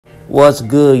What's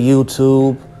good,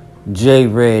 YouTube? J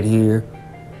Red here.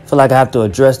 Feel like I have to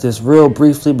address this real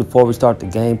briefly before we start the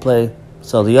gameplay.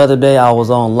 So the other day I was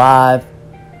on live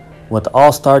with the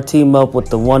all-star team up with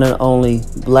the one and only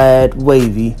Vlad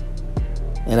Wavy.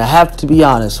 And I have to be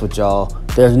honest with y'all,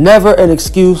 there's never an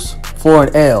excuse for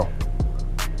an L.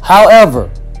 However,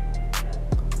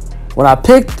 when I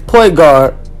picked point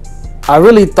guard, I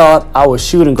really thought I was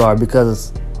shooting guard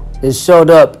because it showed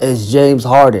up as James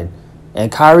Harden. And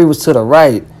Kyrie was to the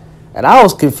right. And I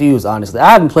was confused, honestly. I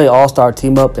haven't played all-star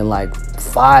team up in like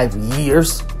 5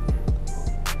 years.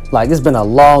 Like, it's been a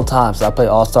long time since I played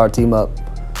all-star team up.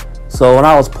 So when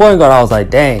I was point guard, I was like,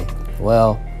 dang,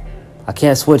 well, I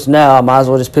can't switch now. I might as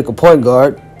well just pick a point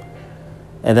guard.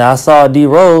 And then I saw D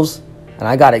Rose, and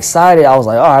I got excited. I was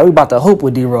like, all right, we about to hoop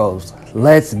with D Rose.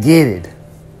 Let's get it.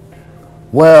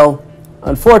 Well,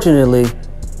 unfortunately,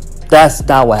 that's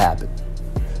not what happened.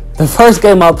 The first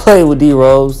game I played with D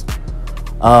Rose,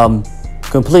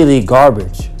 completely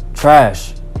garbage,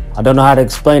 trash. I don't know how to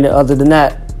explain it other than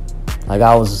that. Like,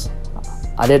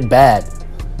 I did bad.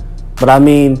 But I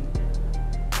mean,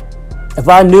 if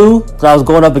I knew that I was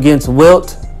going up against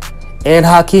Wilt and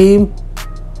Hakeem,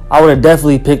 I would have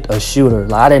definitely picked a shooter.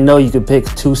 Like, I didn't know you could pick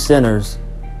two centers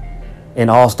in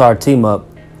all-star team up.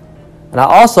 And I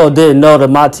also didn't know that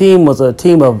my team was a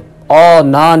team of all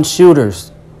non-shooters.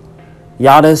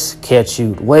 Giannis can't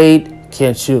shoot. Wade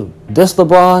can't shoot. This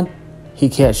LeBron, he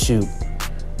can't shoot.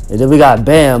 And then we got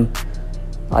Bam.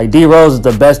 Like, D Rose is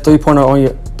the best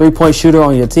three-point shooter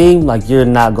on your team. Like, you're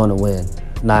not gonna win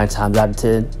 9 times out of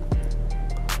 10.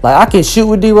 Like, I can shoot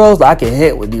with D Rose, like, I can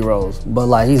hit with D Rose, but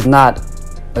like, he's not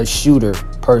a shooter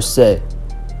per se.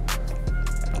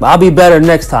 But I'll be better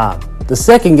next time. The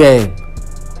second game,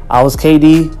 I was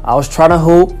KD. I was trying to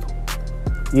hoop.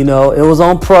 You know, it was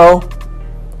on pro.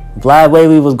 Vlad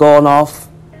Wavy was going off,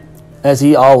 as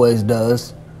he always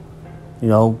does. You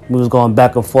know, we was going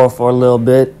back and forth for a little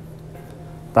bit.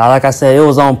 But like I said, it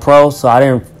was on pro, so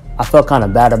I felt kind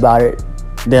of bad about it.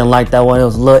 Didn't like that one. It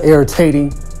was a little irritating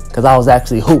because I was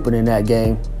actually hooping in that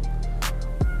game.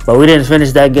 But we didn't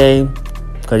finish that game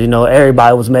because, you know,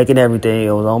 everybody was making everything.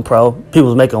 It was on pro. People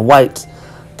was making whites.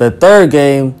 The third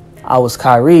game, I was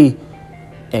Kyrie,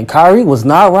 and Kyrie was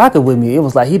not rocking with me. It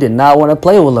was like he did not want to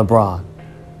play with LeBron.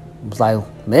 It was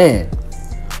like, man.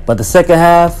 But the second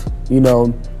half, you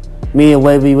know, me and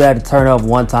Wavy, we had to turn up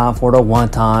one time for the one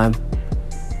time.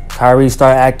 Kyrie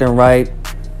started acting right.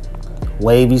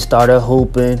 Wavy started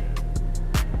hooping.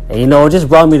 And, you know, it just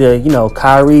brought me to, you know,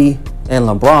 Kyrie and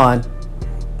LeBron.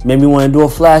 Made me want to do a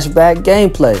flashback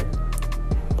gameplay.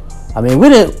 I mean, we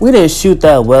didn't shoot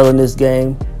that well in this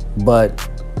game, but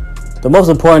the most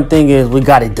important thing is we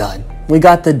got it done. We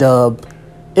got the dub.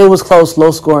 It was close,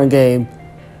 low-scoring game,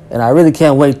 and I really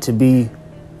can't wait to be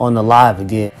on the live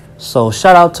again. So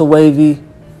shout out to Wavy.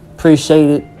 Appreciate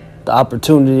it, the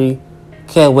opportunity.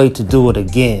 Can't wait to do it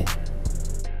again.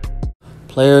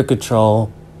 Player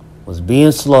control was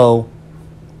being slow.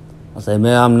 I said,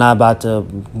 man, I'm not about to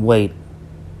wait.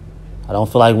 I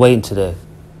don't feel like waiting today.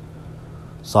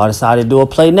 So I decided to do a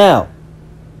play now.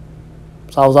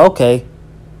 So I was like, okay,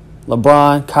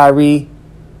 LeBron, Kyrie,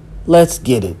 let's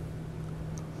get it.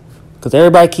 Because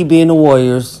everybody keep being the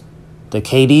Warriors, the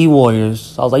KD Warriors.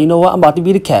 So I was like, you know what? I'm about to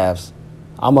be the Cavs.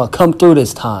 I'm going to come through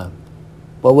this time.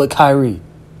 But with Kyrie.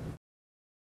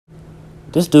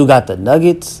 This dude got the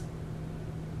Nuggets.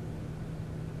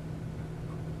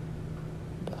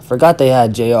 I forgot they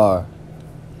had JR.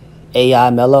 AI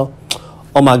Melo.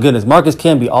 Oh my goodness. Marcus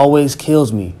Camby always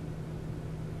kills me.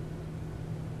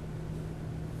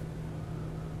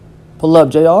 Pull up,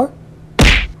 JR.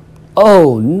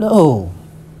 Oh, no.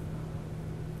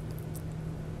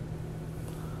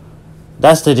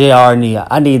 That's the JR I need.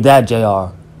 I need that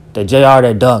JR. The JR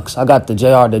that dunks. I got the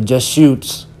JR that just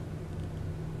shoots.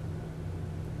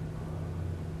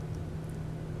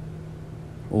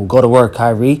 Ooh, go to work,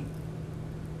 Kyrie.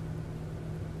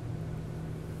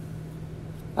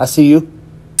 I see you.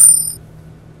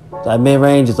 That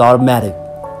mid-range is automatic.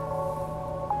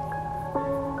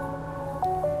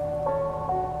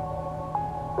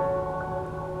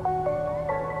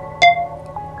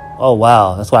 Oh,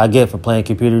 wow. That's what I get for playing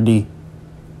Computer D.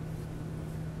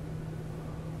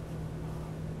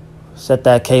 Set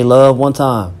that K-Love one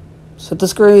time. Set the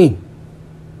screen.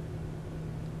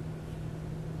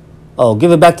 Oh,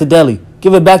 give it back to Deli.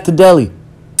 Give it back to Deli.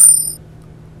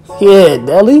 Yeah,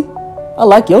 Deli. I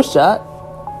like your shot.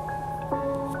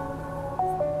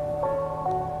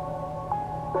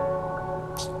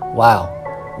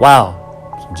 Wow. Wow.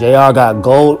 JR got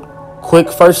gold.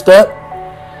 Quick first step.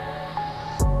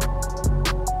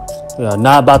 We are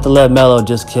not about to let Melo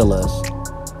just kill us.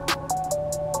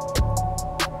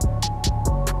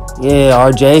 Yeah,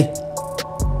 RJ.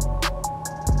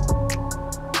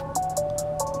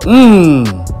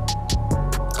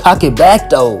 Cock it back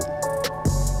though.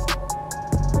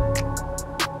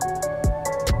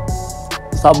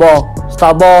 Stop ball.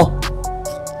 Stop ball.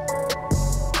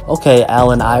 Okay,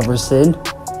 Allen Iverson.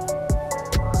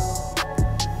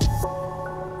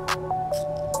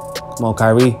 Come on,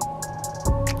 Kyrie.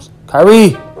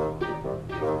 Kyrie.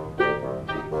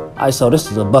 ISO,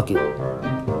 this is a bucket.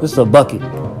 This is a bucket.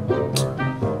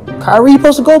 Kyrie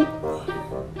supposed to go.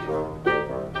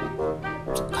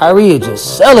 Kyrie is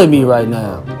just selling me right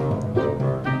now.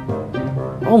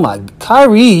 Oh my,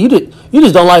 Kyrie, you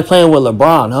just don't like playing with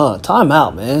LeBron, huh? Time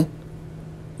out, man.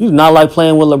 You do not like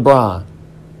playing with LeBron.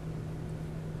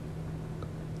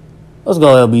 Let's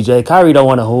go, LBJ. Kyrie don't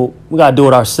want to hoop. We got to do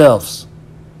it ourselves.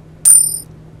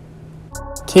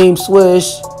 Team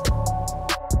swish.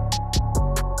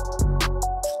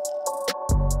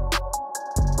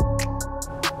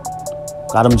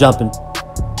 Got him jumping.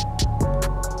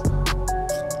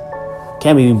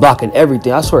 Camby be blocking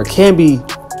everything. I swear, Camby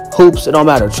hoops. It don't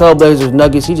matter. Trailblazers,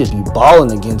 Nuggets. He just be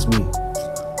balling against me.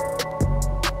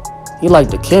 He like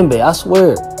the Kimbe. I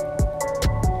swear.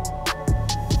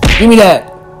 Give me that.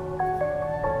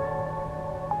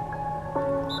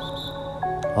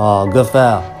 Oh, good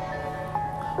foul.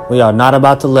 We are not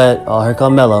about to let. Oh, here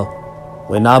come Melo.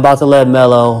 We're not about to let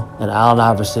Melo and Allen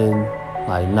Iverson.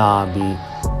 Like, nah, B.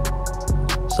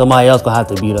 Somebody else gonna have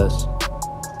to beat us.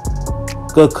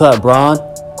 Good cut, Bron.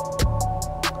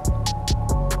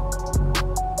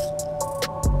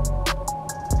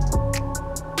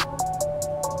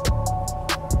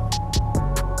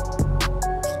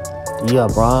 Yeah,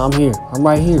 Bron, I'm here. I'm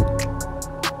right here.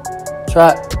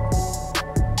 Trap.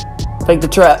 Fake the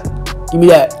trap. Give me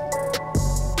that.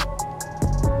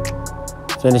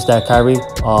 Finish that, Kyrie.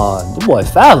 The boy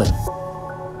fouling.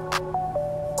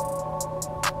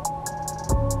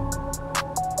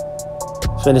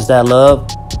 Finish that, Love.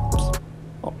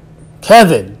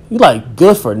 Kevin, you like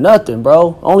good for nothing,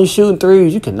 bro. Only shooting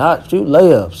threes. You cannot shoot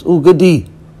layups. Ooh, good D.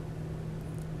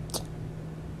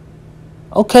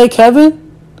 Okay,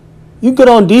 Kevin. You good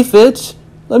on defense.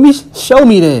 Show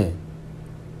me then.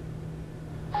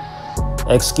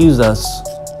 Excuse us.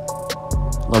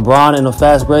 LeBron in a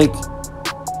fast break.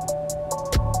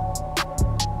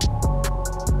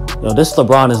 Yo, this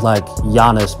LeBron is like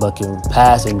Giannis, but can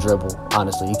pass and dribble.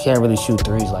 Honestly, he can't really shoot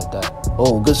threes like that.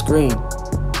 Oh, good screen.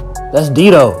 That's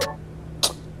Dito.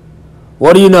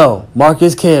 What do you know?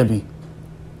 Marcus Camby.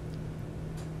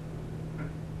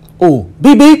 Oh,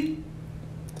 beep beep.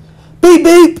 Beep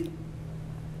beep.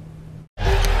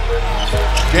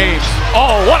 James.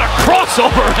 Oh, what a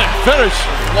crossover and finish.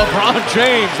 LeBron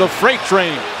James, the freight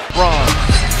train. LeBron.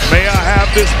 May I have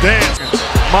this dance?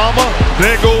 Mama,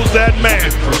 there goes that man.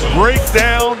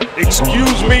 Breakdown,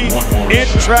 excuse me, in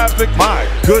traffic. My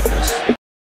goodness.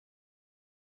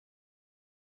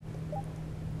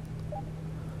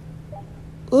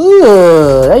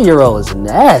 Ooh, that Euro is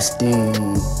nasty.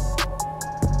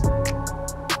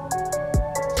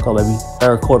 Let's go, baby.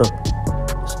 Third quarter.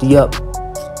 Let's D up.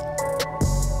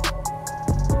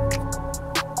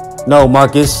 No,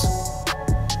 Marcus.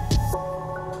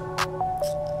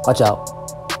 Watch out.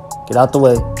 Get out the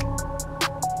way.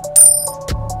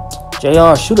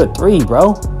 JR, shoot a three,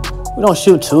 bro. We don't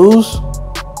shoot twos.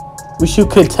 We shoot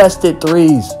contested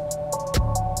threes.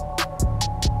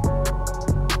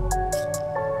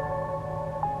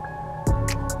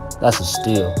 That's a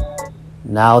steal.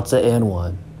 Now it's an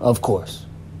N1, of course.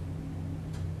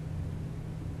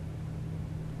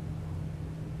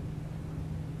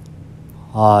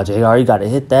 Oh, JR, you got to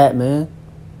hit that, man.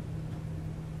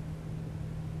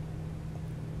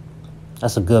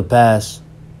 That's a good pass.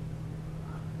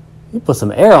 He put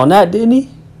some air on that, didn't he?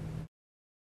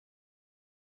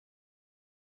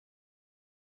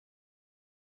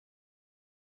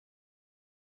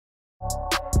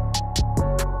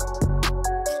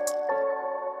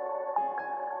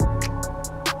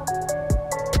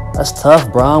 That's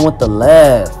tough, Bron, with the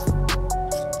left.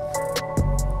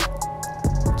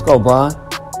 Let's go, Bron.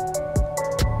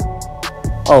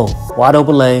 Oh, wide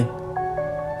open lane.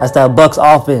 That's that Bucks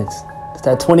offense. It's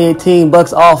that 2018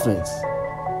 Bucks offense.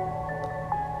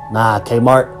 Nah,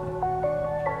 Kmart.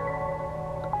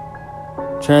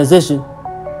 Transition.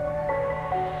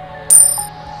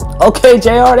 Okay,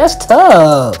 JR, that's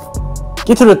tough.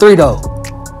 Get to the three, though.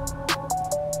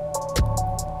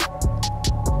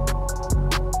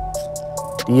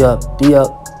 D up, D up.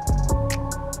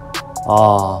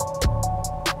 Aw,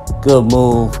 good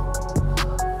move.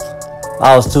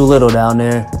 I was too little down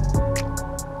there.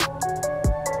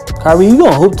 Kyrie, you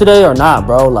gonna hoop today or not,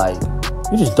 bro? Like,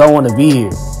 you just don't want to be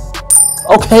here.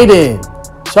 Okay then.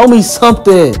 Show me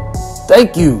something.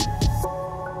 Thank you.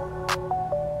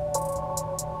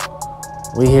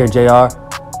 We here, JR.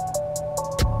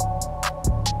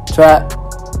 Trap.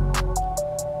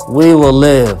 We will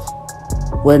live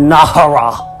with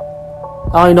Nahara.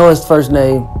 I don't even know his first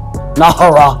name.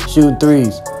 Nahara shooting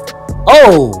threes.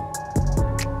 Oh!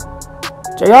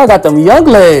 JR got them young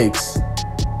legs.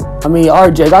 I mean,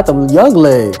 RJ got them young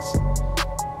legs.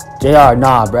 JR,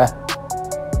 nah, bruh.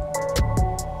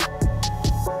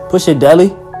 Push it,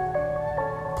 Deli.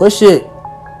 Push it.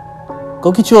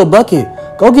 Go get you a bucket.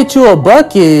 Go get you a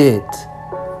bucket.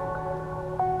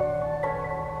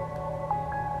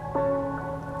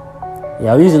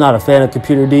 Yeah, I'm usually not a fan of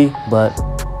Computer D, but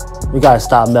we got to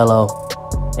stop Melo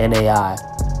and AI.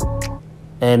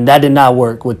 And that did not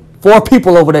work with 4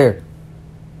 people over there.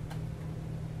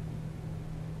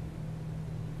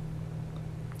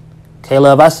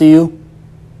 Caleb, I see you.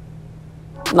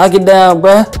 Knock it down,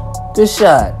 bruh. Good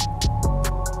shot.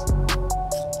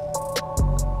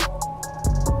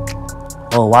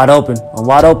 Oh, wide open. I'm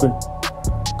wide open.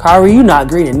 Kyrie, you not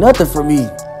greening nothing for me.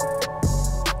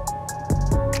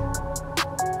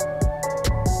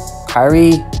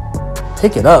 Kyrie,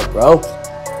 pick it up, bro.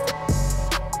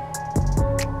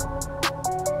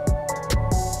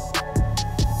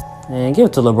 And give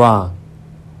it to LeBron.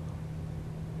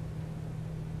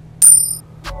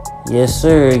 Yes,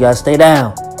 sir. You gotta stay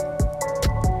down.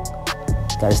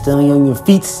 Gotta stay on your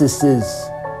feet, sisters.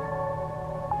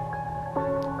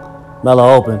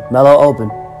 Melo open. Melo open.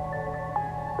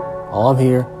 Oh, I'm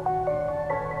here.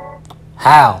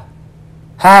 How?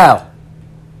 How?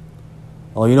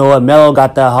 Oh, you know what? Melo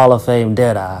got that Hall of Fame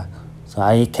dead eye. So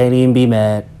I can't even be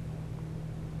mad.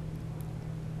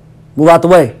 Move out the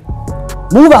way.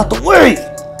 Move out the way.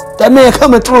 That man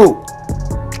coming through.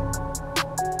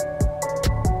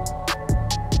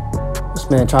 This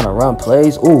man trying to run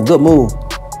plays. Ooh, good move.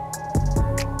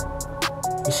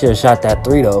 He should have shot that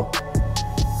 3 though.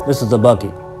 This is a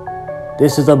bucket.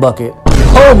 This is a bucket.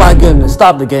 Oh my goodness.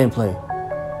 Stop the gameplay.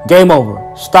 Game over.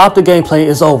 Stop the gameplay.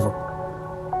 It's over.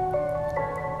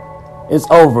 It's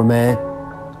over, man.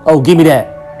 Oh, give me that.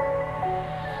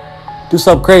 Do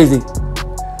something crazy.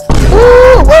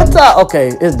 Woo, what's up? Okay,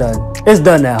 it's done. It's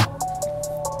done now.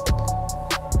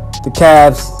 The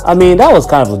Cavs, I mean, that was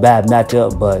kind of a bad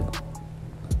matchup, but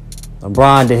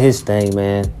LeBron did his thing,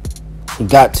 man. He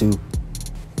got to.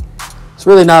 It's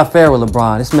really not fair with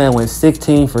LeBron. This man went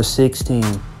 16 for 16.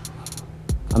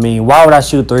 I mean, why would I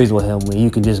shoot threes with him when you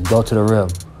can just go to the rim?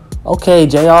 Okay,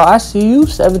 JR, I see you.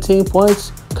 17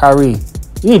 points. Kyrie,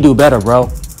 you need to do better, bro.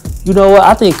 You know what?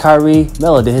 I think Kyrie,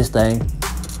 Melo did his thing.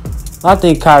 I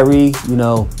think Kyrie, you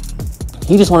know,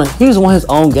 he just want his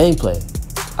own gameplay.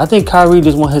 I think Kyrie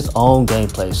just want his own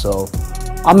gameplay. So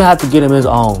I'm gonna have to get him his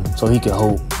own so he can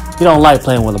hoop. He don't like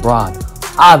playing with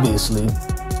LeBron, obviously.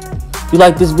 If you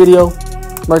like this video,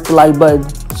 smack the like button,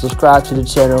 subscribe to the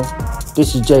channel.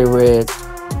 This is J Red,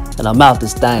 and I'm out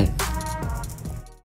this thing.